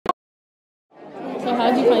how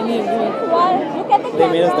did you finally do it? Well, look at the They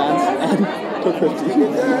made us dance and took 50.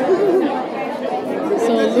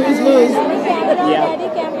 So lose. Yeah.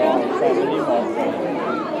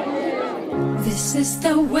 This is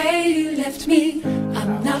the way you left me.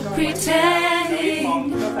 I'm not pretending.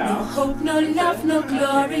 No hope, no love, no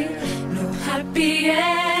glory, no happy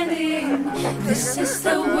ending. This is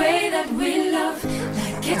the way that we love,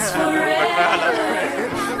 like it's forever.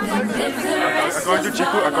 Then live the rest of our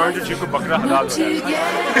life not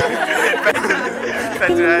together.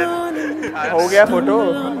 हो गया photo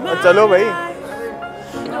और चलो भाई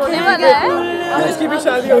रोने वाला है इसकी भी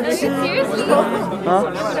शादी होगी हाँ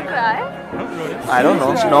I don't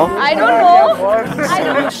know no I don't know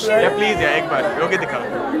या प्लीज यार एक बार रोके दिखाओ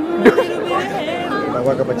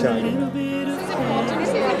बाबा का बच्चा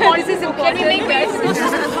This is important. Can we make best?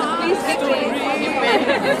 Please make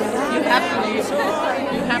best. You have to.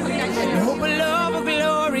 You have to. Hope, love,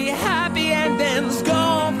 glory, happy endings,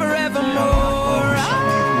 gone forevermore.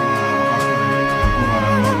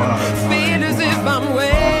 Feel as if I'm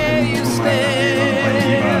where you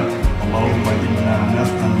stand.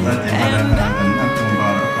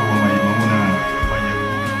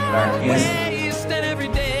 Where you stand every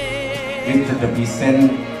day. With the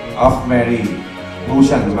descent of Mary,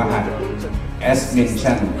 Bhushan Mahat, as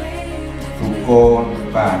mentioned, to gold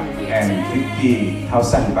baht and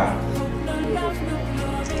 50,000 baht.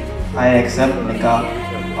 I accept nikah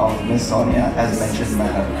of Miss Sonia as mentioned by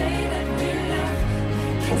her.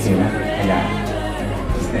 Okay, man. Yeah.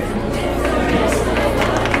 Stay.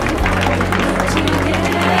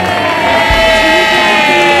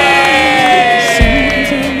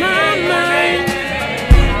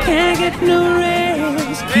 Can't get no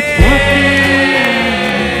rest. Keep walking.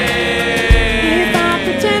 If I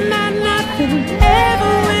pretend that nothing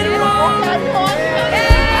ever went wrong,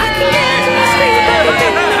 I can't sleep every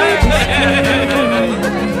night.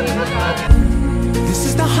 This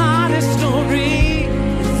is the hardest story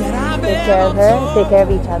that I've Take care of her. Take care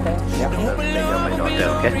of each other. yeah take care of my daughter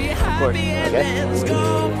okay of course okay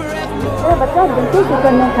अरे बच्चा बिल्कुल फिक्र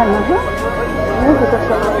नहीं करना है नहीं फिक्र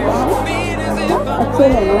करना है अच्छे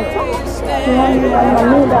लेना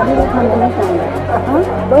मम्मी दादी को खाना नहीं खाएंगे हाँ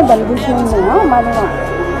कोई बंदिश नहीं है हाँ हमारे वहाँ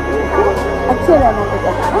अच्छे रहना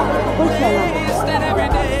बेटा हाँ खुश रहना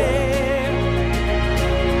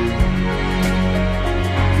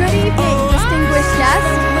Good evening, distinguished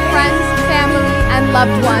guests, friends, family, and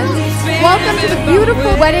loved ones. Welcome to the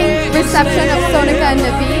beautiful wedding reception of Sonika and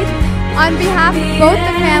Naveed. On behalf of both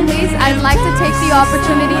the families, I'd like to take the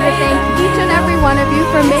opportunity to thank each and every one of you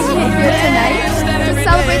for making it here tonight to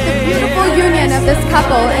celebrate the beautiful union of this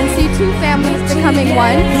couple and see two families becoming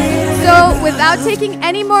one. So, without taking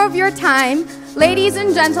any more of your time, ladies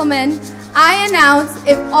and gentlemen, I announce,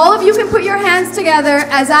 if all of you can put your hands together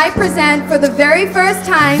as I present for the very first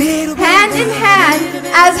time, hand in hand,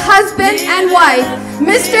 as husband and wife,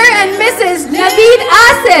 Mr. and Mrs. Naveed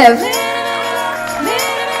Asif.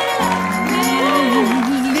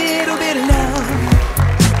 little bit of love.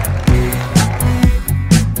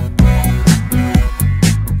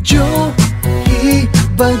 जो ही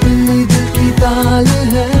बदली दिल की ताल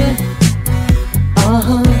है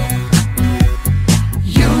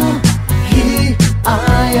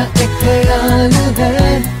आया एक ख्याल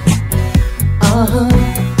है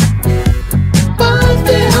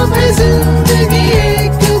पाते हमें जिंदगी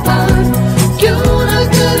एक बार क्यों न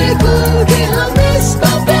करे कोई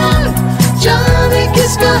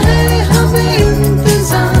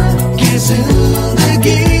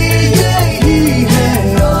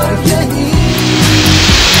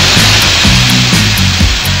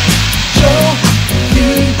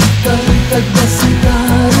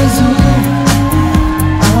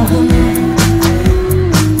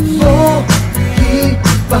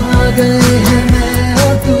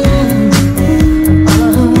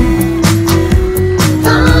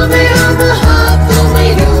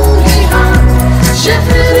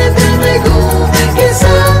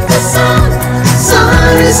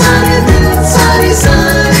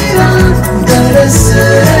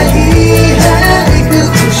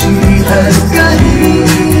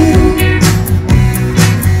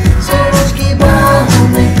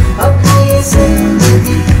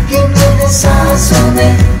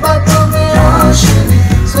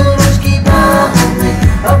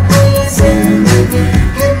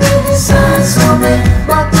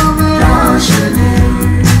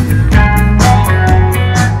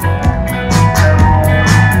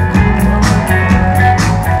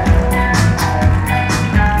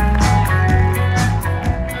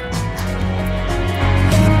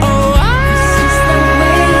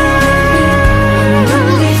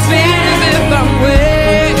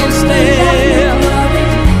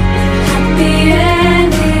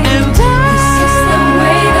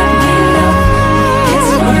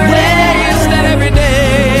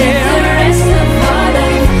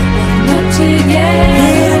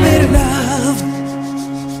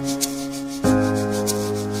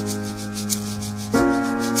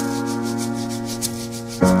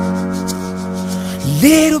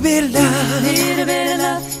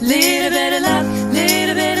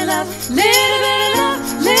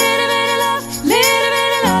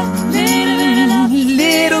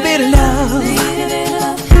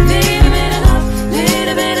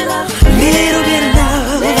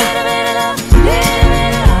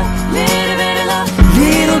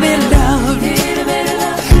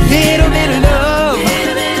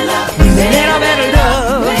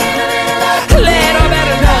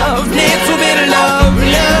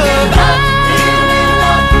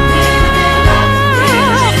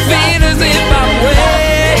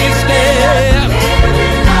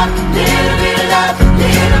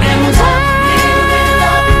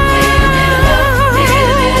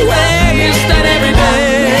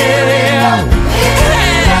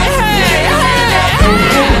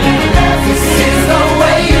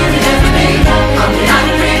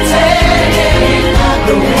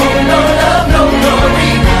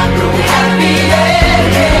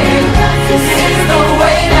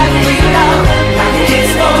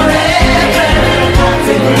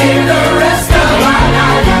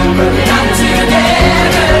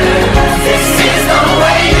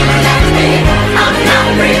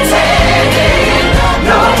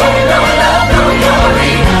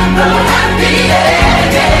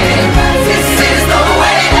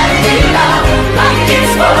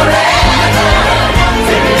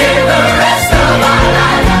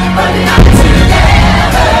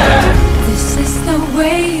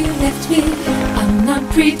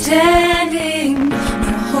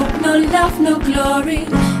no glory,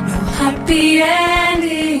 no happy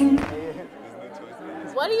ending.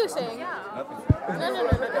 What are you saying? No.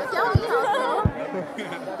 Tell me also.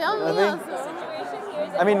 Tell me also.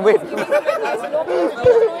 I mean, wait.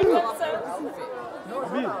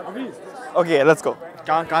 Okay, let's go.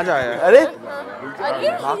 कहाँ जा रहा है? अरे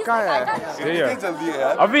भाग कहाँ है?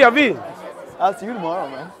 अभी I'll see you tomorrow,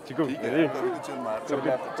 man.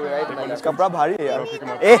 कपड़ा भारी है यार.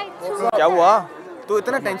 ए, क्या हुआ? तू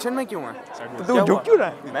इतना टेंशन में क्यों है? तू झुक क्यों रहा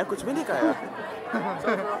है? मैं कुछ भी नहीं कहा यार.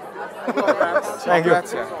 Thank you.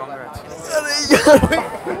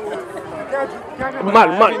 मार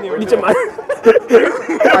नीचे मार.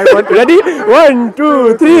 Ready? 1,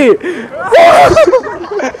 2, 3.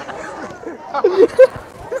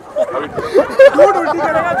 उल्टी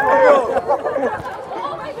करेगा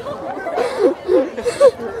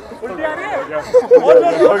उल्टी आ रही है.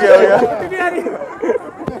 हो गया. उल्टी आ रही है.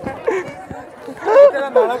 तेरा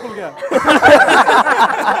नाला खुल गया.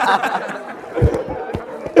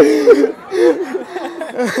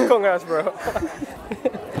 Congrats, bro.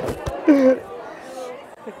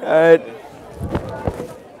 Alright.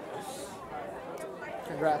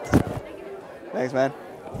 Congrats. Thanks, man.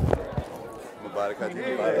 Mubarak.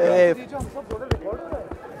 Hey.